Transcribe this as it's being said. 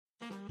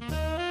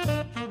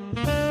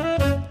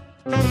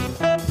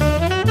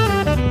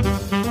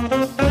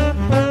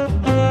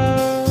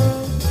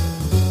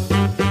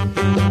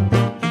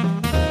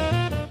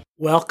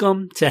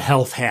Welcome to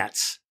Health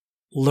Hats,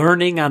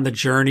 learning on the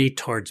journey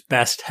towards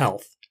best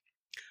health.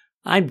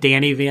 I'm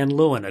Danny Van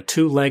Leeuwen, a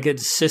two-legged,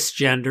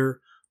 cisgender,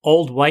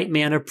 old white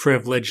man of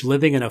privilege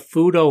living in a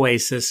food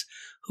oasis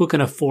who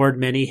can afford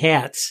many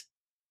hats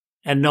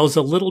and knows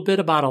a little bit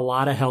about a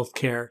lot of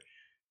healthcare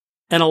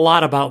and a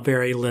lot about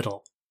very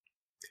little.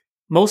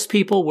 Most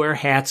people wear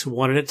hats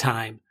one at a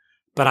time,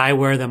 but I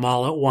wear them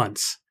all at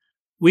once.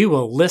 We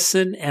will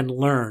listen and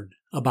learn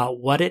about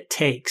what it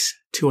takes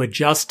to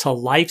adjust to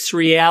life's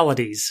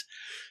realities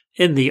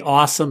in the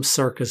awesome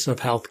circus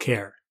of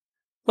healthcare.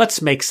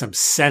 Let's make some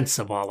sense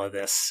of all of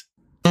this.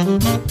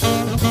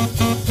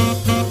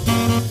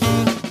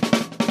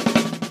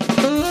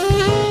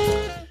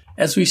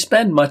 As we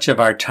spend much of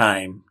our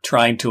time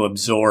trying to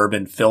absorb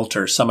and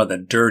filter some of the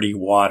dirty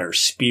water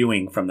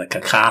spewing from the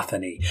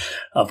cacophony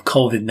of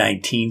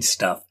COVID-19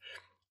 stuff,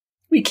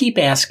 we keep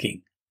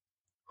asking,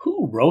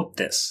 who wrote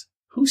this?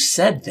 Who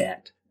said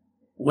that?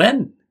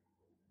 When?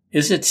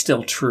 Is it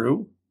still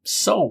true?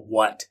 So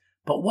what?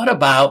 But what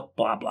about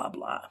blah, blah,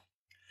 blah?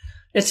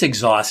 It's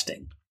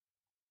exhausting.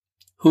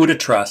 Who to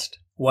trust?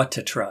 What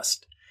to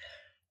trust?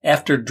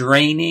 After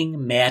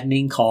draining,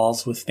 maddening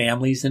calls with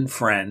families and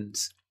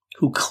friends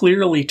who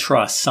clearly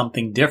trust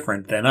something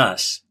different than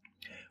us,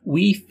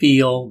 we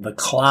feel the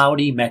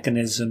cloudy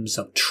mechanisms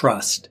of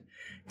trust,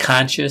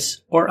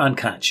 conscious or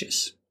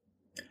unconscious.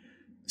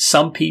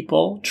 Some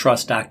people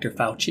trust Dr.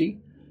 Fauci,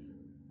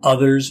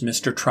 others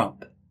Mr.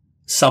 Trump.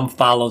 Some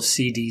follow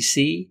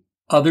CDC,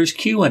 others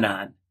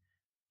QAnon.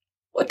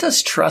 What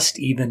does trust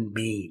even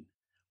mean?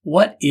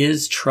 What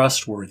is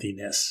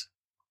trustworthiness?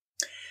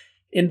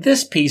 In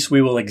this piece,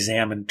 we will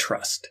examine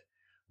trust.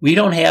 We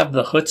don't have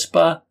the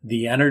chutzpah,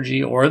 the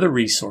energy, or the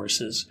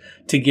resources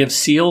to give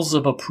seals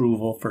of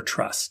approval for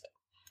trust.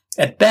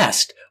 At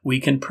best,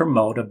 we can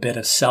promote a bit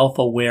of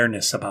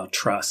self-awareness about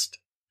trust.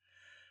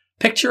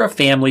 Picture a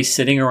family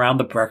sitting around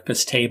the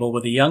breakfast table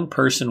with a young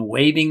person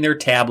waving their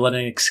tablet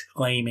and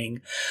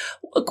exclaiming,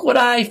 "Look what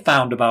I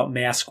found about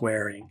mask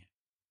wearing."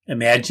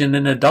 Imagine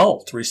an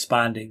adult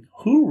responding,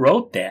 "Who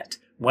wrote that?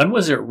 When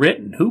was it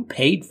written? Who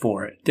paid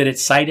for it? Did it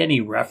cite any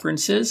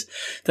references?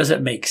 Does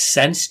it make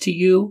sense to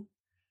you?"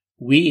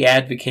 We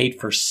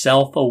advocate for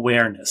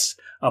self-awareness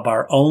of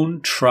our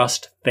own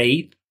trust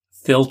faith,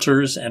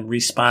 filters, and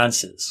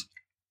responses.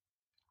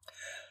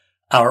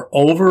 Our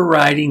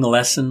overriding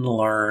lesson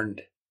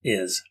learned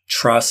is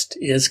trust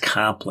is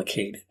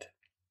complicated.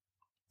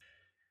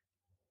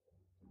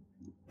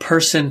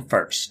 Person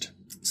first.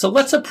 So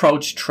let's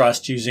approach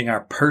trust using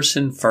our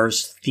person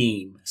first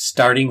theme,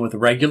 starting with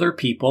regular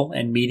people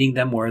and meeting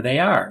them where they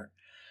are.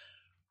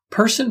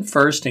 Person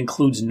first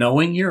includes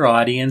knowing your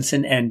audience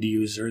and end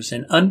users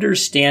and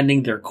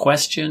understanding their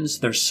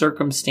questions, their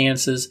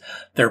circumstances,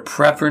 their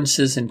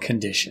preferences, and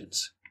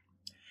conditions.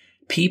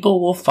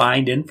 People will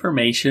find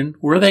information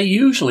where they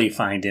usually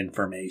find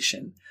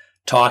information.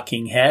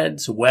 Talking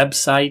heads,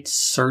 websites,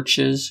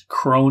 searches,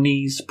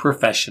 cronies,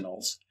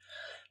 professionals.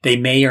 They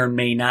may or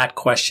may not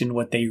question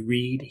what they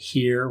read,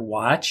 hear,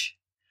 watch.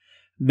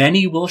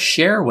 Many will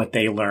share what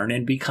they learn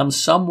and become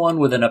someone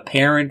with an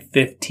apparent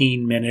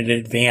 15-minute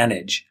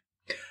advantage,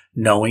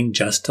 knowing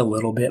just a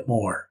little bit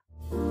more.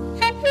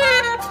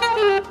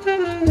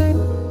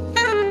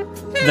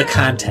 The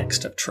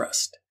context of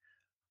trust.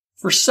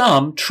 For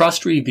some,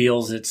 trust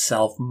reveals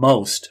itself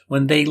most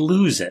when they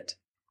lose it.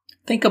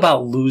 Think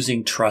about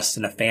losing trust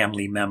in a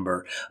family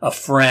member, a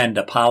friend,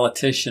 a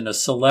politician, a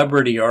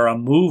celebrity, or a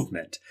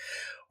movement,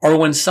 or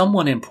when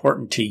someone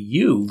important to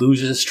you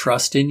loses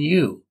trust in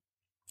you.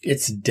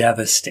 It's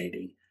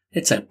devastating.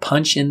 It's a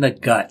punch in the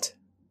gut.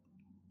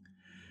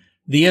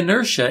 The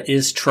inertia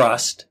is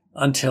trust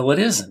until it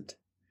isn't.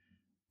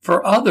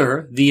 For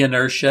other, the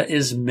inertia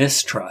is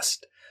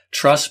mistrust.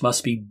 Trust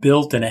must be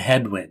built in a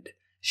headwind.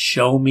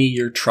 Show me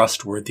your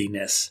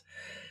trustworthiness.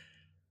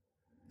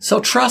 So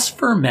trust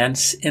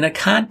ferments in a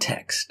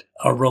context,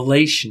 a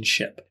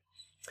relationship.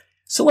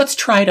 So let's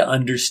try to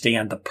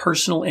understand the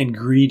personal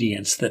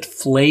ingredients that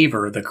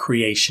flavor the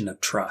creation of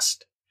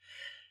trust.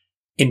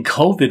 In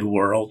COVID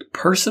world,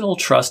 personal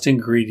trust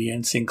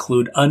ingredients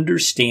include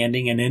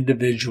understanding an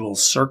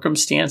individual's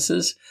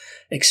circumstances,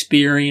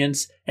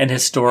 experience, and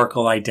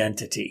historical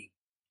identity.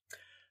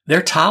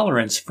 Their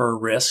tolerance for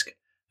risk,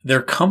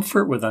 their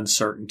comfort with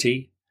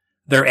uncertainty,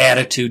 their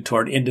attitude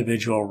toward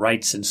individual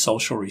rights and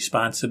social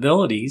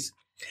responsibilities,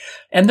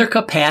 and their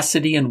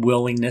capacity and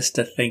willingness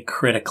to think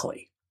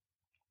critically.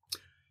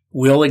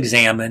 We'll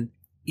examine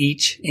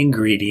each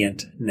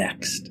ingredient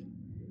next.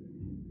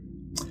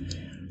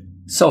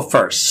 So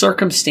first,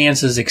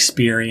 circumstances,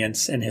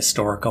 experience, and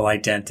historical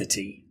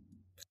identity.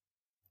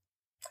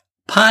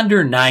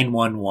 Ponder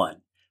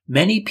 911.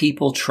 Many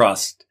people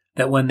trust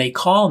that when they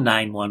call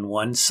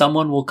 911,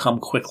 someone will come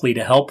quickly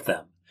to help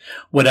them,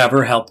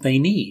 whatever help they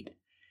need.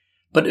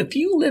 But if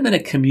you live in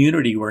a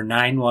community where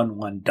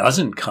 911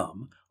 doesn't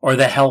come, or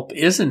the help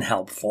isn't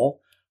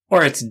helpful,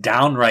 or it's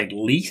downright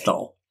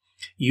lethal,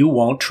 you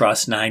won't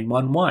trust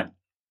 911.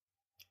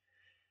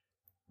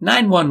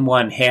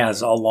 911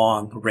 has a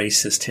long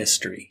racist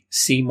history.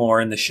 See more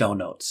in the show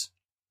notes.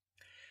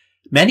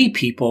 Many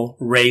people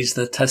raise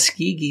the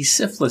Tuskegee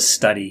syphilis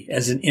study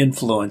as an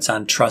influence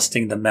on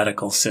trusting the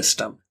medical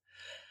system.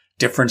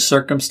 Different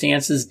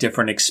circumstances,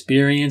 different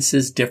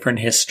experiences, different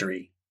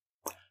history.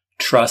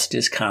 Trust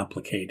is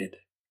complicated.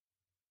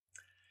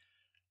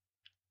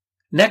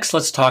 Next,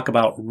 let's talk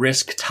about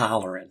risk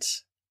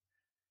tolerance.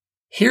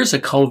 Here's a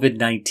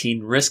COVID-19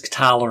 risk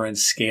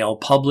tolerance scale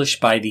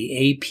published by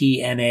the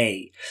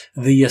APNA,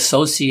 the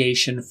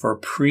Association for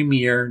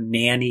Premier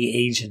Nanny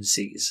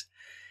Agencies.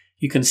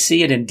 You can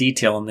see it in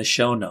detail in the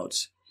show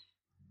notes.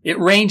 It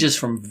ranges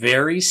from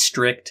very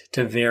strict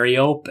to very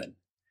open.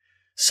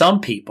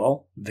 Some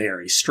people,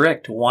 very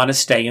strict, want to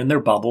stay in their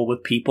bubble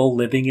with people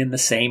living in the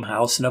same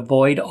house and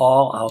avoid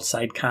all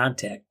outside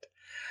contact.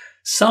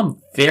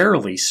 Some,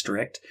 fairly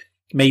strict,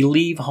 may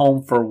leave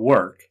home for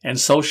work and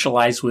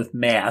socialize with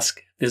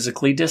masks,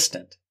 physically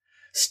distant.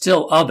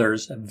 Still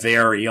others,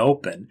 very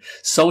open,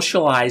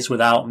 socialize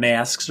without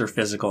masks or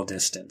physical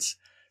distance.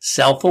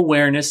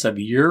 Self-awareness of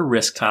your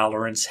risk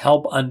tolerance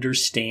help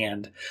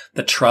understand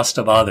the trust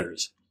of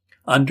others.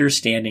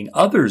 Understanding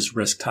others'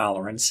 risk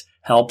tolerance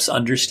helps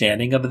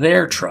understanding of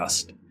their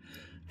trust.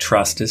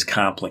 Trust is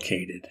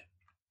complicated.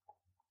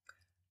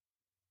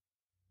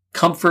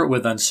 Comfort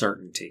with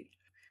uncertainty.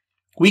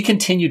 We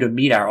continue to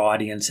meet our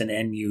audience and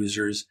end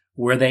users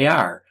where they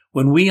are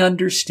when we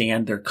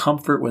understand their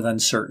comfort with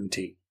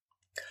uncertainty.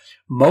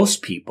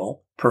 Most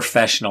people,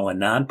 professional and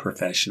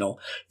non-professional,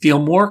 feel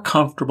more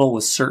comfortable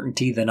with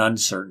certainty than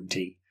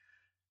uncertainty.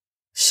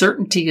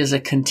 Certainty is a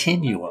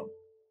continuum.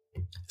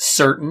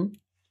 Certain,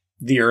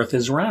 the earth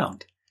is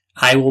round.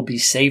 I will be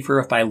safer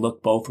if I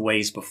look both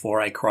ways before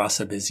I cross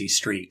a busy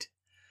street.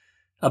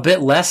 A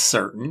bit less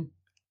certain,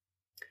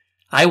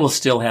 I will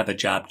still have a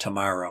job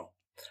tomorrow.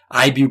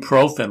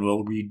 Ibuprofen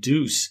will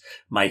reduce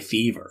my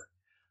fever.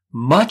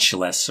 Much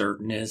less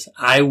certain is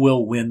I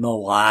will win the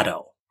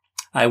lotto.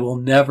 I will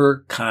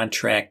never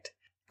contract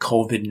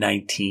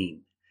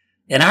COVID-19.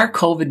 In our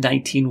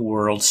COVID-19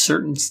 world,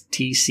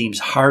 certainty seems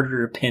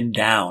harder to pin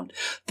down.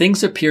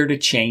 Things appear to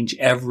change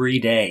every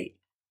day.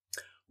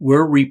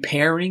 We're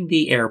repairing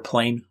the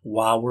airplane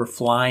while we're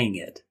flying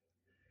it.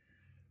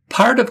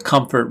 Part of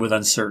comfort with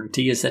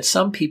uncertainty is that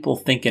some people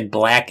think in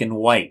black and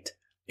white.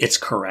 It's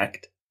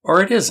correct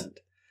or it isn't.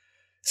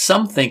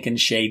 Some think in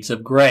shades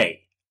of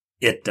gray.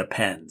 It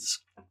depends.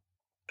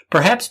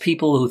 Perhaps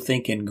people who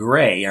think in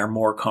gray are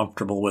more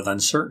comfortable with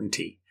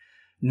uncertainty.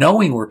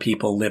 Knowing where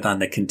people live on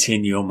the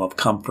continuum of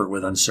comfort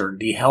with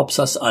uncertainty helps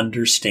us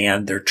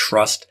understand their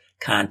trust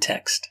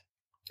context.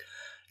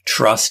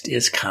 Trust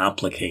is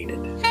complicated.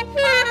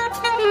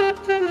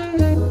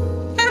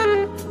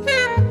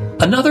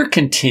 Another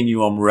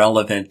continuum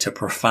relevant to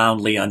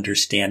profoundly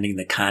understanding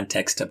the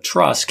context of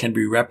trust can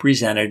be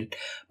represented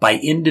by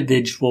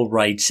individual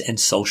rights and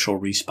social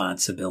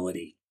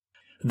responsibility.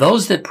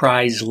 Those that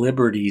prize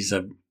liberties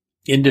of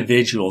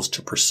individuals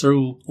to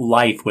pursue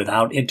life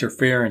without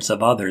interference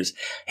of others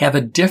have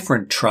a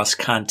different trust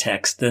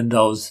context than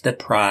those that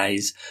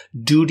prize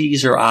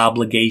duties or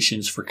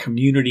obligations for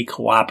community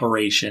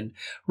cooperation,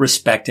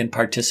 respect, and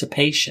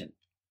participation.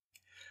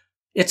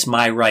 It's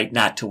my right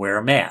not to wear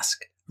a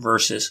mask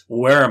versus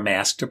wear a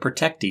mask to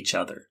protect each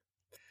other.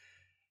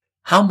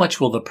 How much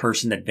will the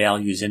person that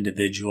values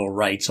individual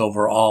rights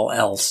over all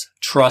else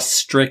trust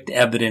strict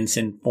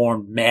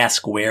evidence-informed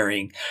mask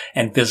wearing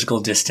and physical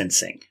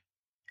distancing?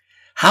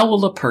 How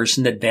will a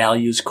person that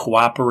values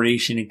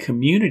cooperation and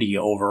community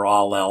over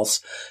all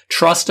else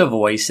trust a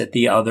voice at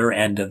the other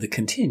end of the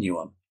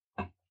continuum?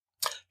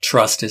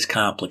 Trust is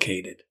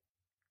complicated.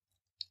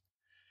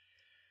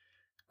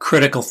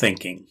 Critical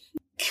thinking.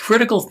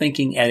 Critical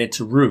thinking at its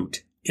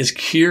root is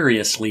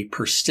curiously,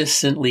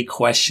 persistently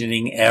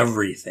questioning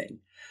everything.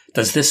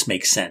 Does this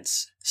make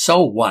sense?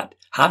 So what?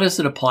 How does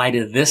it apply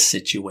to this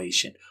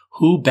situation?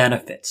 Who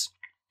benefits?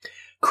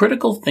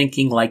 Critical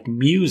thinking, like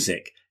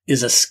music,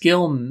 is a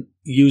skill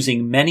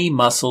using many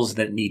muscles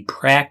that need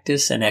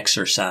practice and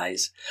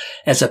exercise.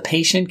 As a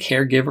patient,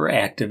 caregiver,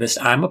 activist,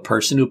 I'm a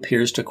person who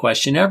appears to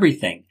question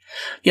everything.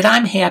 Yet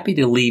I'm happy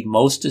to leave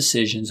most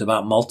decisions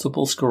about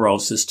multiple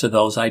sclerosis to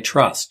those I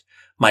trust.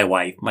 My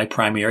wife, my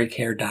primary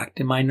care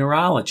doctor, my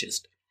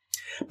neurologist.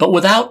 But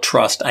without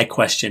trust, I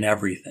question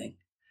everything.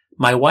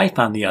 My wife,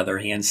 on the other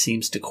hand,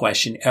 seems to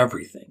question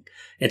everything.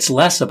 It's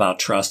less about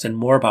trust and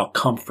more about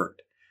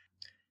comfort.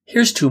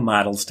 Here's two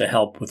models to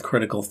help with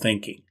critical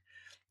thinking.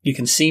 You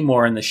can see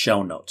more in the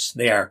show notes.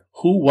 They are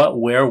who, what,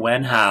 where,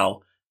 when,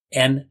 how,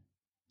 and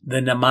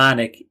the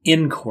mnemonic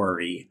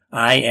inquiry,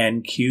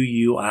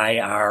 INQUIRY.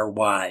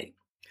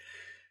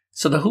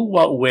 So the who,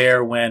 what,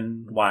 where,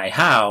 when, why,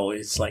 how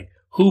is like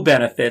who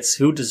benefits,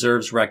 who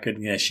deserves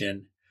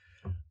recognition,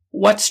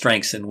 what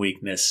strengths and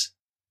weakness,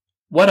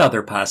 what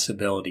other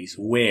possibilities,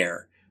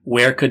 where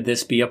could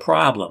this be a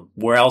problem,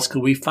 where else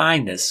could we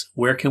find this,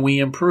 where can we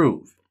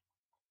improve,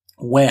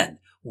 when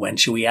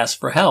should we ask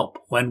for help,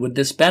 when would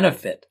this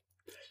benefit,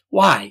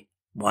 why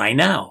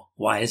now,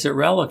 why is it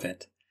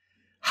relevant,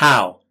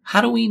 how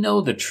do we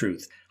know the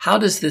truth, how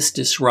does this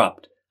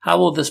disrupt, how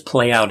will this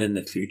play out in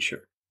the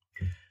future.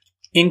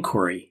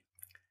 Inquiry.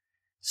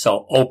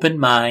 So open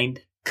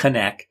mind,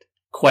 connect,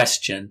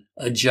 question,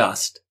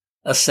 adjust,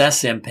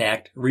 assess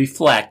impact,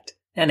 reflect,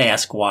 and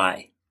ask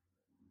why.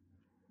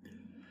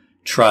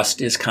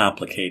 Trust is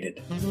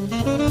complicated.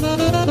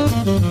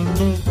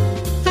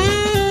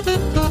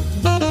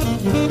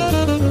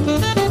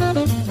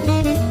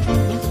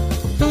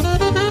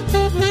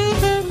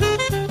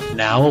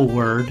 Now a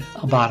word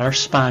about our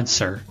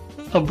sponsor,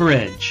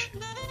 Abridge.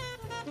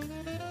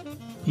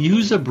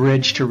 Use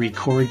Abridge to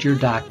record your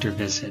doctor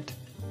visit.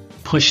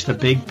 Push the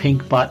big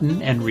pink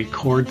button and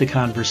record the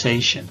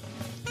conversation.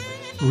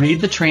 Read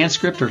the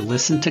transcript or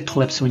listen to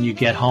clips when you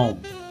get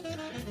home.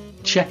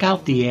 Check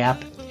out the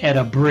app at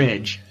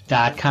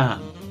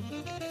abridge.com.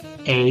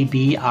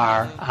 abridge.com,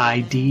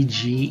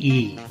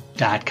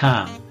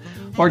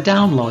 or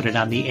download it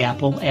on the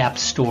Apple App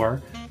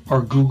Store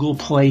or Google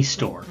Play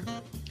Store.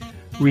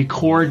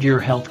 Record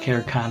your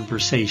healthcare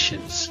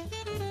conversations.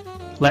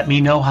 Let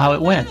me know how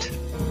it went.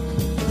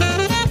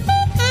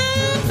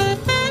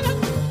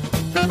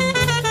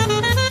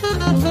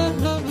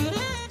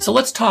 So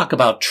let's talk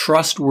about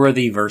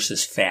trustworthy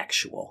versus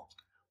factual.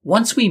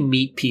 Once we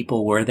meet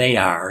people where they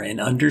are and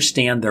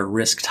understand their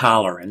risk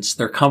tolerance,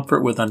 their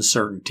comfort with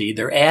uncertainty,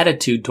 their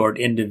attitude toward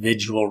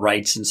individual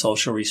rights and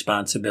social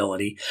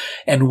responsibility,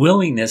 and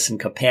willingness and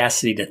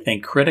capacity to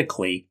think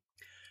critically,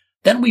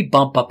 then we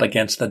bump up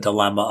against the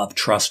dilemma of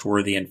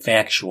trustworthy and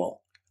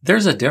factual.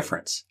 There's a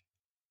difference.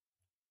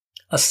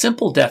 A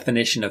simple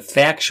definition of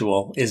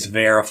factual is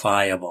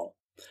verifiable.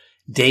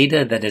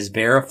 Data that is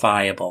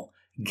verifiable,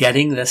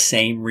 getting the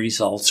same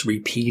results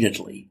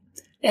repeatedly.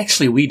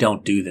 Actually, we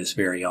don't do this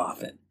very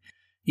often.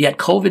 Yet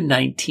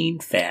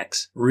COVID-19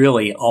 facts,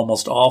 really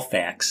almost all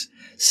facts,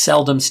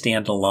 seldom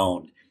stand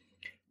alone.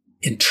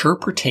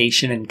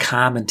 Interpretation and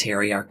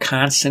commentary are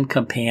constant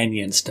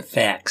companions to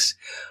facts.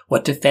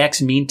 What do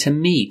facts mean to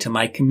me, to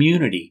my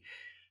community?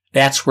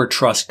 That's where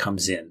trust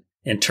comes in.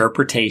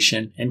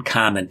 Interpretation and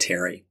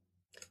commentary.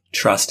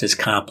 Trust is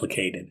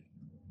complicated.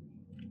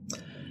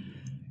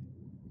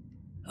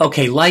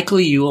 Okay,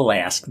 likely you will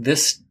ask,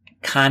 this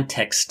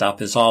context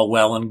stuff is all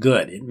well and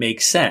good. It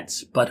makes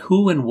sense. But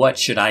who and what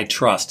should I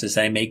trust as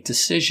I make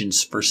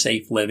decisions for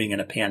safe living in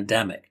a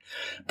pandemic?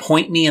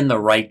 Point me in the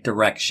right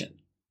direction.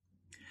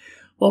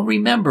 Well,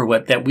 remember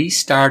that we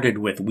started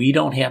with, we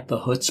don't have the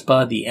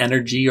chutzpah, the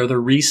energy, or the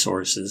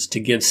resources to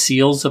give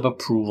seals of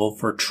approval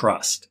for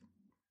trust.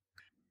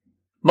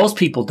 Most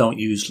people don't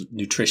use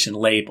nutrition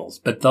labels,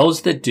 but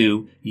those that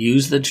do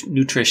use the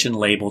nutrition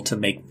label to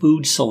make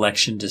food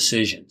selection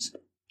decisions.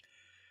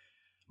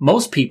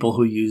 Most people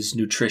who use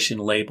nutrition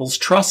labels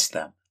trust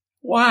them.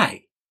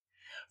 Why?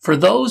 For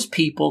those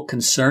people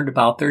concerned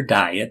about their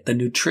diet, the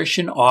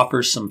nutrition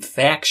offers some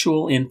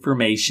factual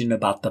information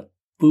about the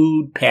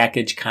food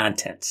package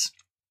contents.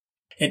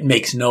 It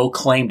makes no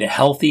claim to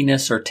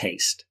healthiness or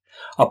taste.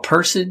 A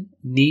person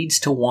needs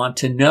to want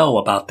to know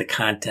about the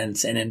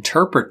contents and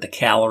interpret the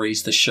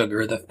calories, the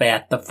sugar, the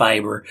fat, the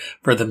fiber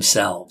for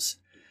themselves.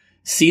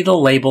 See the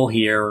label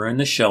here or in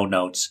the show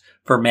notes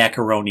for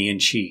macaroni and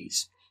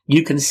cheese.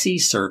 You can see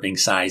serving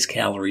size,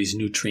 calories,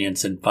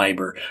 nutrients, and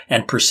fiber,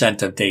 and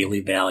percent of daily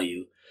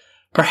value.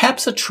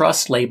 Perhaps a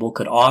trust label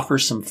could offer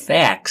some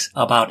facts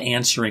about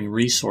answering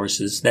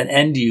resources that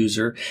end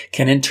user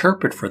can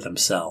interpret for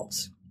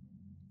themselves.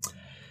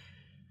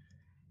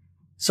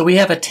 So we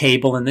have a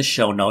table in the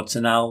show notes,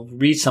 and I'll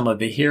read some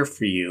of it here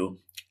for you,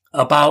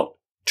 about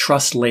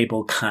trust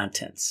label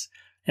contents.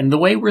 And the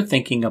way we're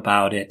thinking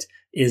about it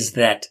is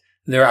that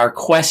there are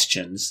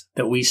questions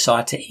that we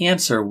sought to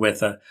answer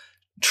with a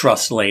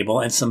trust label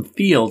and some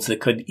fields that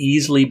could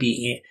easily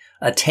be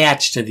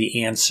attached to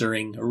the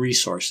answering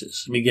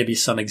resources. Let me give you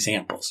some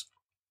examples.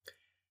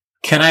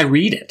 Can I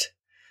read it?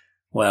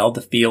 Well,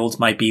 the fields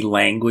might be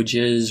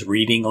languages,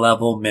 reading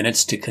level,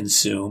 minutes to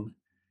consume.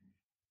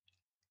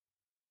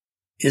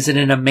 Is it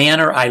in a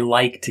manner I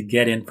like to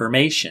get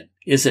information?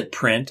 Is it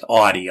print,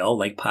 audio,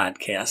 like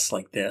podcasts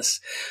like this,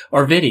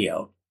 or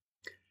video?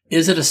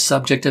 Is it a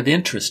subject of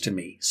interest to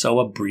me? So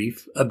a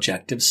brief,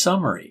 objective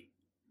summary.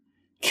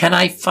 Can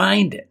I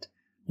find it?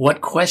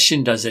 What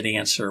question does it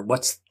answer?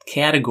 What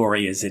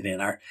category is it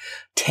in? Our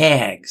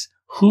tags.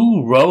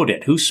 Who wrote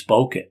it? Who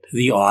spoke it?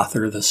 The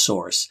author, the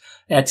source,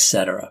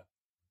 etc.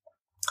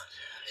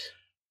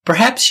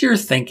 Perhaps you're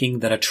thinking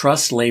that a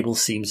trust label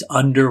seems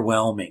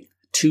underwhelming,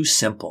 too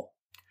simple.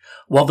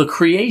 While the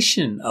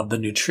creation of the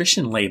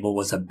nutrition label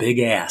was a big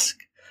ask,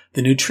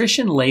 the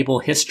nutrition label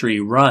history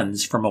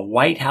runs from a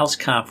White House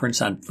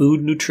conference on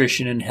food,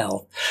 nutrition, and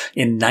health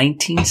in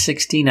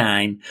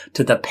 1969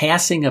 to the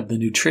passing of the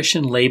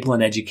Nutrition Label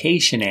and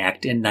Education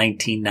Act in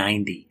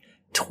 1990.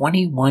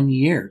 21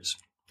 years.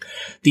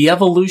 The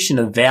evolution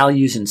of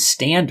values and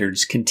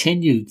standards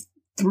continued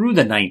through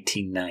the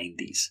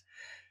 1990s.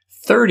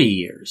 30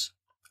 years.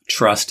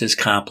 Trust is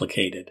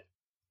complicated.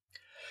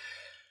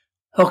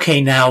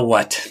 Okay, now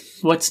what?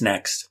 What's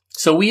next?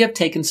 So we have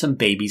taken some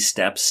baby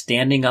steps,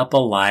 standing up a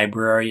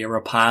library, a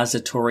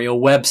repository, a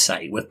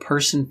website with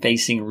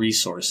person-facing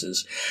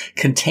resources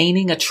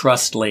containing a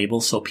trust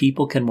label so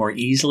people can more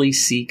easily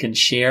seek and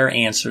share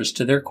answers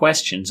to their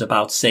questions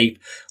about safe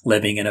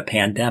living in a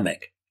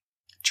pandemic.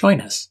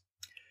 Join us.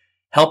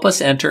 Help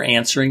us enter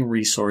answering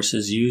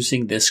resources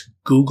using this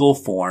Google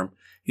form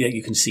that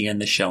you can see in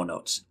the show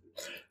notes.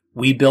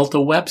 We built a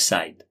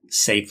website,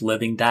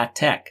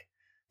 safeliving.tech,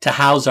 to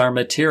house our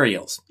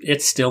materials.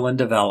 It's still in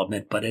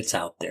development, but it's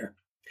out there.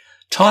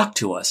 Talk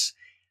to us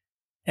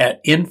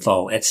at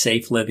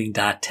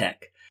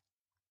info@safeliving.tech.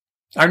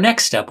 Our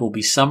next step will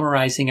be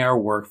summarizing our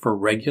work for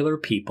regular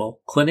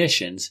people,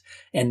 clinicians,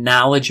 and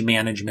knowledge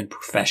management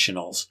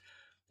professionals,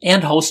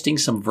 and hosting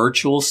some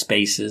virtual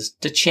spaces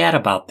to chat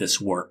about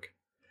this work.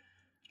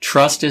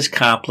 Trust is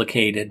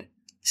complicated.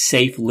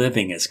 Safe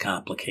living is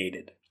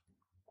complicated.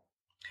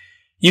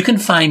 You can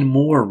find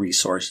more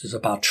resources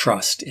about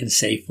trust and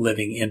safe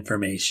living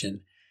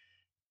information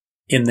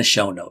in the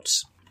show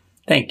notes.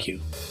 Thank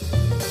you.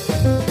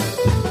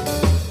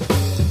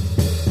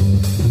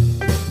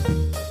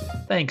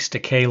 Thanks to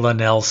Kayla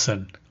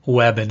Nelson,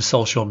 web and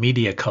social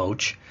media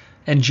coach,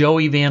 and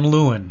Joey Van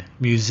Leeuwen,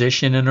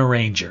 musician and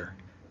arranger.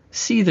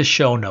 See the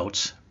show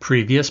notes,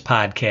 previous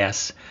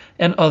podcasts,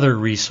 and other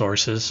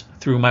resources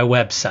through my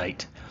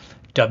website,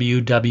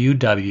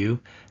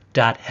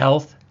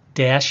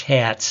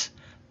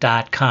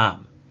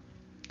 www.health-hats.com.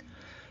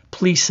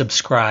 Please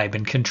subscribe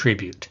and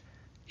contribute.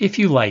 If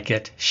you like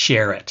it,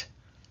 share it.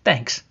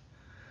 Thanks.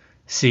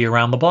 See you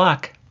around the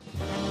block.